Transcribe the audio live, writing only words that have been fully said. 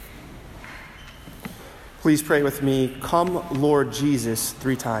Please pray with me, "Come, Lord Jesus,"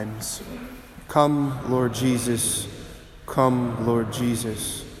 3 times. Come, Lord Jesus. Come, Lord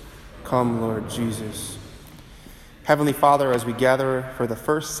Jesus. Come, Lord Jesus. Heavenly Father, as we gather for the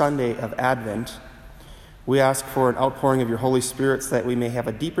first Sunday of Advent, we ask for an outpouring of your Holy Spirit so that we may have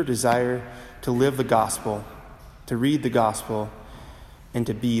a deeper desire to live the gospel, to read the gospel, and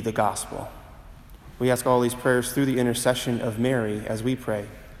to be the gospel. We ask all these prayers through the intercession of Mary as we pray.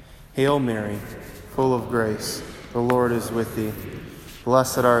 Hail Mary, full of grace, the Lord is with thee.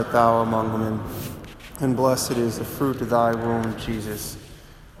 Blessed art thou among women, and blessed is the fruit of thy womb, Jesus.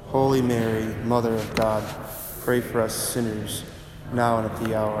 Holy Mary, Mother of God, pray for us sinners, now and at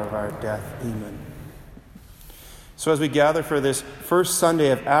the hour of our death. Amen. So as we gather for this first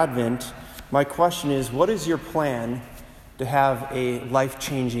Sunday of Advent, my question is, what is your plan to have a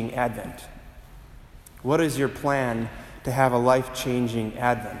life-changing Advent? What is your plan to have a life-changing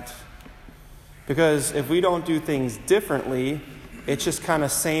Advent? Because if we don't do things differently, it's just kind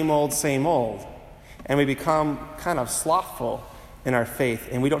of same old, and we become kind of slothful in our faith,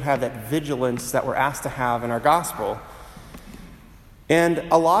 and we don't have that vigilance that we're asked to have in our gospel. And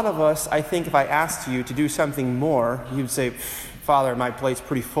a lot of us, I think if I asked you to do something more, you'd say, "Father, my plate's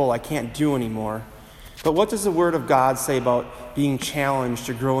pretty full, I can't do anymore." But what does the Word of God say about being challenged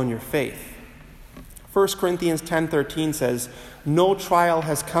to grow in your faith? 1 Corinthians 10:13 says, "No trial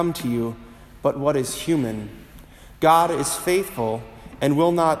has come to you but what is human. God is faithful and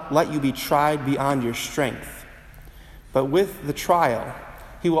will not let you be tried beyond your strength. But with the trial,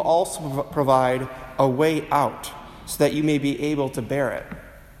 he will also provide a way out so that you may be able to bear it."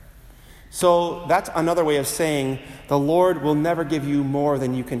 So that's another way of saying the Lord will never give you more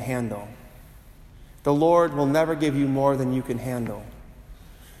than you can handle. The Lord will never give you more than you can handle.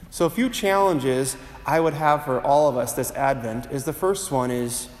 So a few challenges I would have for all of us this Advent is the first one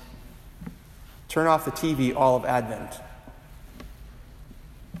is turn off the TV all of Advent.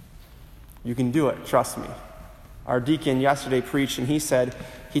 You can do it, trust me. Our deacon yesterday preached, and he said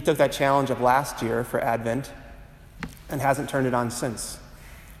he took that challenge up last year for Advent and hasn't turned it on since.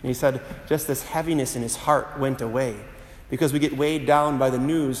 And he said just this heaviness in his heart went away because we get weighed down by the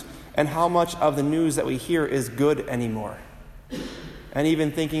news, and how much of the news that we hear is good anymore. And even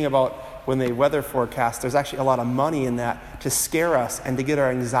thinking about when they weather forecast, there's actually a lot of money in that to scare us and to get our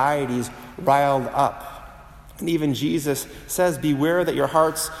anxieties riled up. And even Jesus says, "Beware that your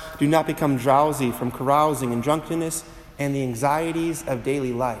hearts do not become drowsy from carousing and drunkenness and the anxieties of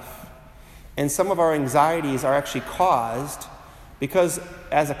daily life." And some of our anxieties are actually caused because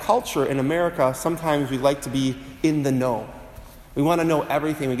as a culture in America, sometimes we like to be in the know. We want to know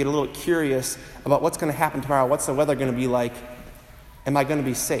everything. We get a little curious about what's going to happen tomorrow. What's the weather going to be like? Am I going to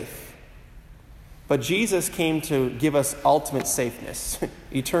be safe? But Jesus came to give us ultimate safeness,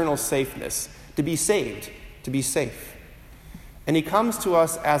 eternal safeness, to be saved, to be safe. And he comes to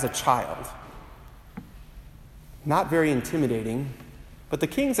us as a child. Not very intimidating, but the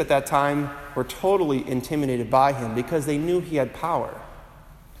kings at that time were totally intimidated by him because they knew he had power.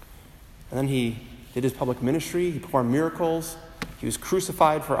 And then he did his public ministry, he performed miracles, he was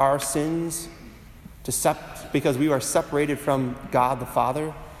crucified for our sins because we are separated from God the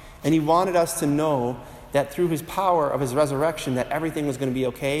Father. And he wanted us to know that through his power of his resurrection that everything was going to be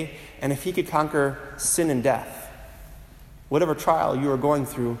okay. And if he could conquer sin and death, whatever trial you are going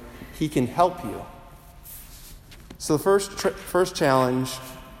through, he can help you. So the first challenge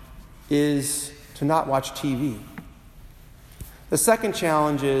is to not watch TV. The second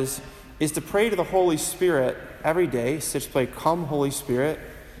challenge is to pray to the Holy Spirit every day. Just pray, "Come, Holy Spirit,"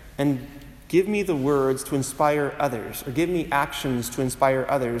 and give me the words to inspire others, or give me actions to inspire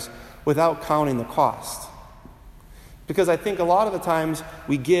others without counting the cost. Because I think a lot of the times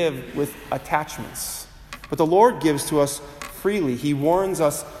we give with attachments, but the Lord gives to us freely. He warns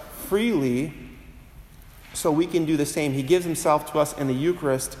us freely so we can do the same. He gives himself to us in the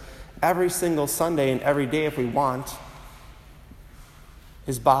Eucharist every single Sunday and every day if we want.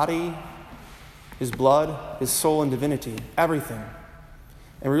 His body, his blood, his soul, and divinity, everything.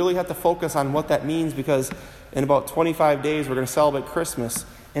 And we really have to focus on what that means because in about 25 days we're going to celebrate Christmas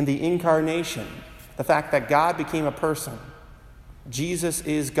and the incarnation, the fact that God became a person. Jesus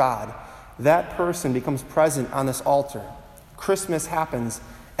is God. That person becomes present on this altar. Christmas happens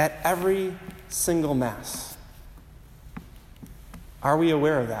at every single Mass. Are we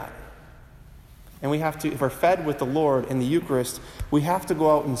aware of that? And we have to, if we're fed with the Lord in the Eucharist, we have to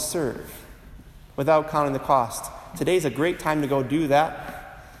go out and serve without counting the cost. Today's a great time to go do that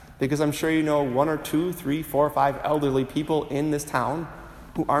because I'm sure you know 1 or 2, 3, 4, 5 elderly people in this town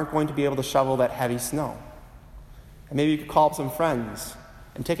who aren't going to be able to shovel that heavy snow. And maybe you could call up some friends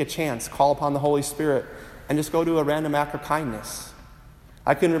and take a chance, call upon the Holy Spirit and just go do a random act of kindness.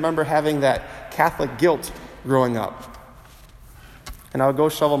 I can remember having that Catholic guilt growing up. And I would go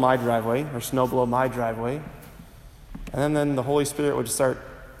shovel my driveway or snow blow my driveway. And then the Holy Spirit would just start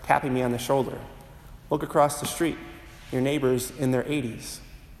tapping me on the shoulder. Look across the street. Your neighbor's in their 80s.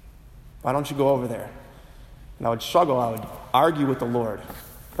 Why don't you go over there? And I would struggle. I would argue with the Lord.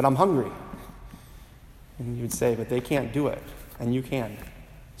 But I'm hungry. And you would say, but they can't do it. And you can.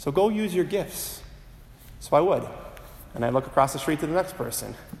 So go use your gifts. So I would. And I'd look across the street to the next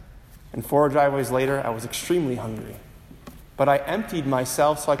person. And 4 driveways later, I was extremely hungry. But I emptied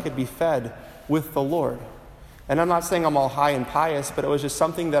myself so I could be fed with the Lord. And I'm not saying I'm all high and pious, but it was just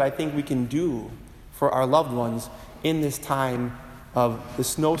something that I think we can do for our loved ones in this time of the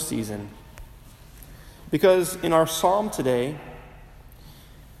snow season. Because in our psalm today,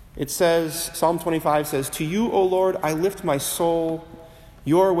 it says, Psalm 25 says, "To you, O Lord, I lift my soul.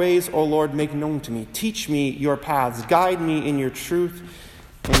 Your ways, O Lord, make known to me. Teach me your paths. Guide me in your truth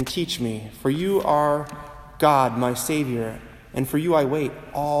and teach me. For you are God, my Savior, and for you I wait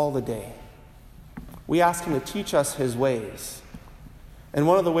all the day." We ask him to teach us his ways. And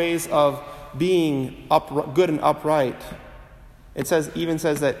one of the ways of being good and upright, it even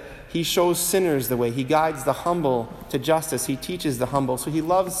says that he shows sinners the way. He guides the humble to justice. He teaches the humble. So he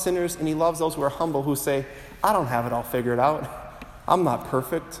loves sinners and he loves those who are humble, who say, I don't have it all figured out. I'm not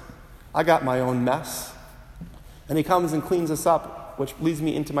perfect. I got my own mess. And he comes and cleans us up, which leads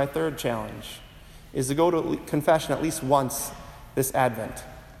me into my third challenge, is to go to confession at least once this Advent.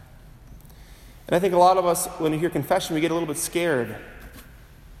 And I think a lot of us, when we hear confession, we get a little bit scared.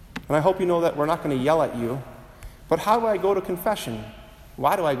 And I hope you know that we're not going to yell at you. But how do I go to confession?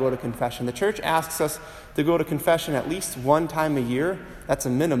 Why do I go to confession? The church asks us to go to confession at least one time a year. That's a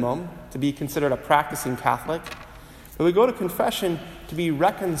minimum to be considered a practicing Catholic. But we go to confession to be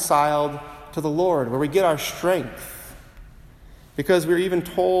reconciled to the Lord, where we get our strength. Because we're even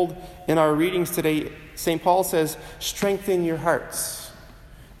told in our readings today, St. Paul says, strengthen your hearts.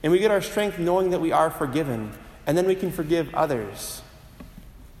 And we get our strength knowing that we are forgiven. And then we can forgive others.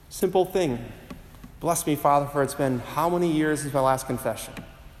 Simple thing. Bless me, Father, for it's been how many years since my last confession?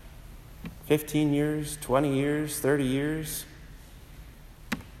 15 years, 20 years, 30 years?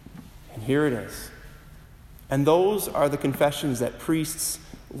 And here it is. And those are the confessions that priests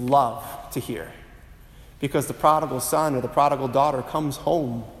love to hear. Because the prodigal son or the prodigal daughter comes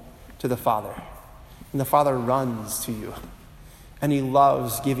home to the Father. And the Father runs to you. And he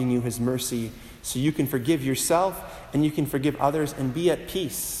loves giving you his mercy so you can forgive yourself and you can forgive others and be at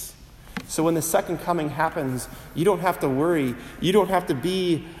peace. So when the second coming happens, you don't have to worry. You don't have to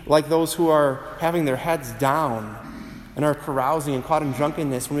be like those who are having their heads down and are carousing and caught in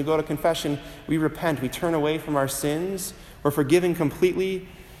drunkenness. When we go to confession, we repent. We turn away from our sins. We're forgiven completely.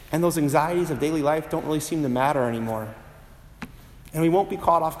 And those anxieties of daily life don't really seem to matter anymore. And we won't be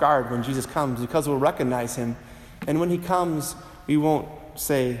caught off guard when Jesus comes because we'll recognize him. And when he comes, we won't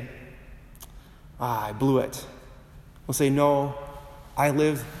say, I blew it. We'll say, no, I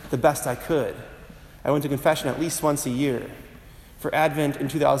lived the best I could. I went to confession at least once a year. For Advent in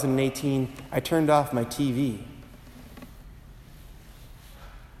 2018, I turned off my TV.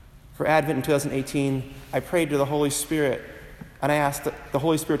 For Advent in 2018, I prayed to the Holy Spirit, and I asked the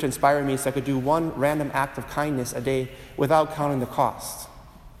Holy Spirit to inspire me so I could do one random act of kindness a day without counting the cost.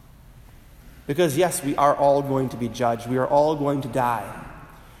 Because yes, we are all going to be judged. We are all going to die.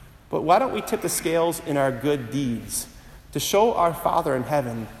 But why don't we tip the scales in our good deeds to show our Father in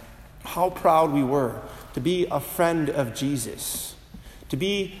heaven how proud we were to be a friend of Jesus, to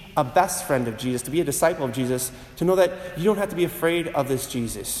be a best friend of Jesus, to be a disciple of Jesus, to know that you don't have to be afraid of this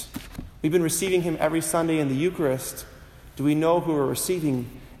Jesus. We've been receiving him every Sunday in the Eucharist. Do we know who we're receiving?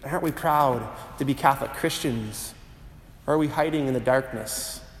 And aren't we proud to be Catholic Christians? Or are we hiding in the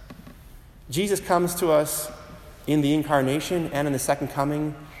darkness? Jesus comes to us in the incarnation and in the second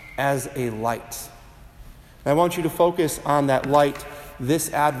coming as a light. And I want you to focus on that light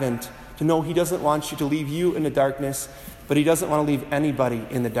this Advent, to know he doesn't want you to leave you in the darkness, but he doesn't want to leave anybody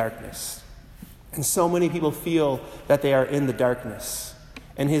in the darkness. And so many people feel that they are in the darkness.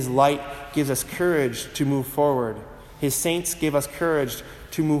 And his light gives us courage to move forward. His saints give us courage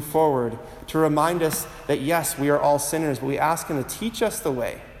to move forward, to remind us that yes, we are all sinners, but we ask him to teach us the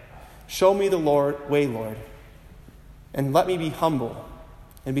way. Show me the way, Lord, and let me be humble.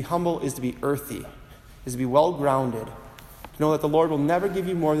 And be humble is to be earthy, is to be well-grounded, to know that the Lord will never give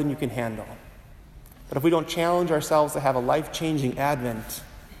you more than you can handle. But if we don't challenge ourselves to have a life-changing Advent,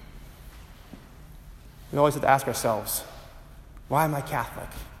 we always have to ask ourselves, why am I Catholic?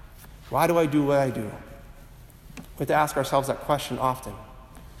 Why do I do what I do? We have to ask ourselves that question often.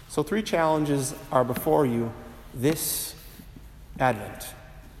 So 3 challenges are before you this Advent.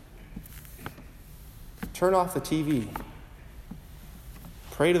 Turn off the TV.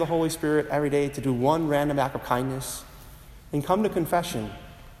 Pray to the Holy Spirit every day to do one random act of kindness, and come to confession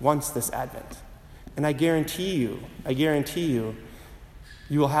once this Advent. And I guarantee you,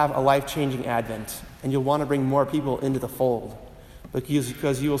 you will have a life-changing Advent, and you'll want to bring more people into the fold,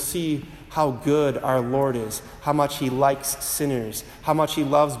 because you will see how good our Lord is, how much he likes sinners, how much he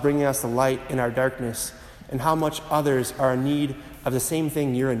loves bringing us the light in our darkness, and how much others are in need of the same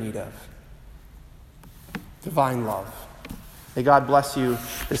thing you're in need of: divine love. May God bless you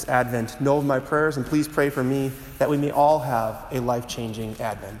this Advent. Know of my prayers, and please pray for me that we may all have a life-changing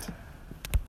Advent.